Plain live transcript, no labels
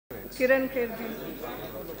Kiroon Kher ji.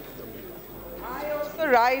 I also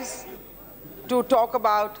rise to talk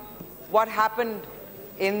about what happened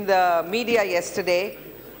in the media yesterday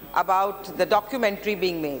about the documentary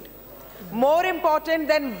being made. More important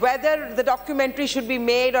than whether the documentary should be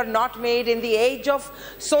made or not made in the age of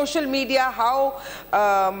social media, how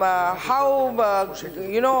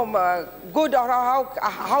good or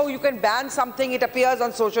how you can ban something, it appears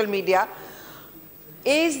on social media,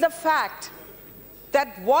 is the fact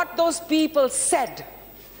that what those people said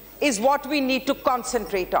is what we need to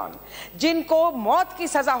concentrate on. जिनको मौत की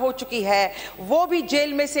सजा हो चुकी है, वो भी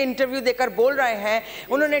jail में से इंटरव्यू देकर बोल रहे हैं,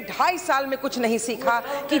 उन्होंने 2.5 साल में कुछ नहीं सीखा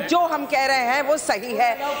कि जो हम कह रहे हैं वो सही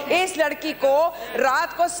है। इस लड़की को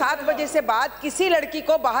रात को 7 बजे से बाद किसी लड़की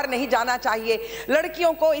को बाहर नहीं जाना चाहिए,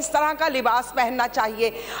 लड़कियों को इस तरह का लिबास पहनना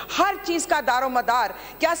चाहिए। हर चीज का दारोमदार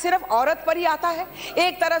क्या सिर्फ औरत पर ही आता है?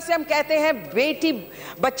 एक तरफ से हम कहते हैं बेटी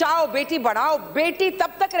बचाओ, बेटी बढ़ाओ, बेटी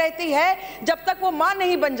तब तक रहती है जब तक वो मां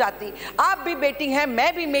नहीं बन जाती। आप भी बेटी हैं,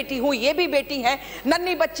 मैं भी बेटी हूं, ये भी बेटी है,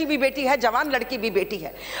 नन्ही बच्ची भी बेटी है, जवान लड़की भी बेटी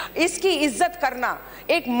है। इसकी इज्जत करना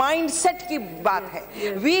एक माइंडसेट की बात है।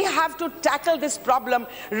 We have to tackle this problem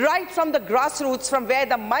right from the grassroots, from where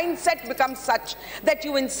the mindset becomes such that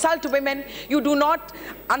you insult women, you do not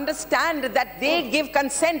understand that they give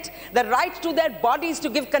consent. The right to their bodies to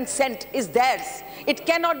give consent is theirs. It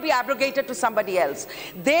cannot be abrogated to somebody else.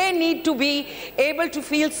 They need to be able to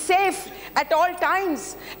feel safe at all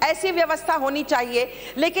times. ऐसी व्यवस्था होनी चाहिए,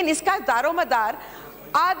 लेकिन इसका दारोमदार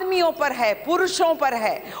आदमियों पर है, पुरुषों पर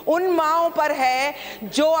है, उन माओं पर है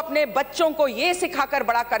जो अपने बच्चों को ये सिखाकर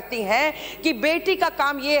बड़ा करती हैं कि बेटी का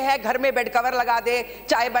काम ये है घर में बेड कवर लगा दे,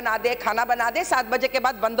 चाय बना दे, खाना बना दे, 7 बजे के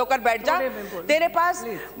बाद बंद होकर बैठ जा। तेरे पास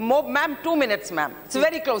ma'am 2 minutes ma'am, it's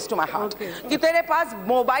very close to my heart, कि तेरे पास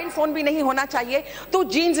मोबाइल फोन भी नहीं होना चाहिए, तू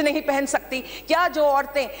जीन्स नहीं पहन सकती क्या? जो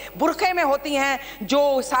औरतें बुरखे में होती हैं,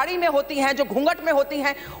 जो साड़ी में होती हैं, जो घूंघट में होती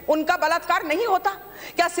हैं, उनका बलात्कार नहीं होता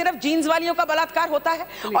क्या? सिर्फ जीन्स वालियों का बलात्कार होता है?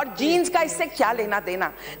 और जीन्स का इससे क्या लेना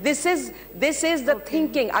देना? This is the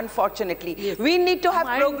thinking, unfortunately. We need to have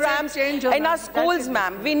programs in our schools,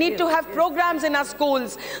 ma'am. We need to have programs in our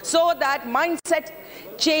schools so that mindset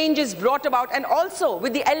change is brought about, and also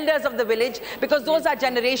with the elders of the village, because those are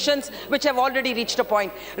generations which have already reached a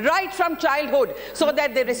point right from childhood, so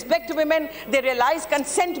that they respect women, they realize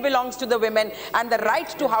consent belongs to the women, and the right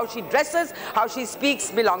to how she dresses, how she speaks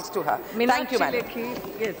belongs to her. Thank you, ma'am.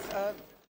 Yes.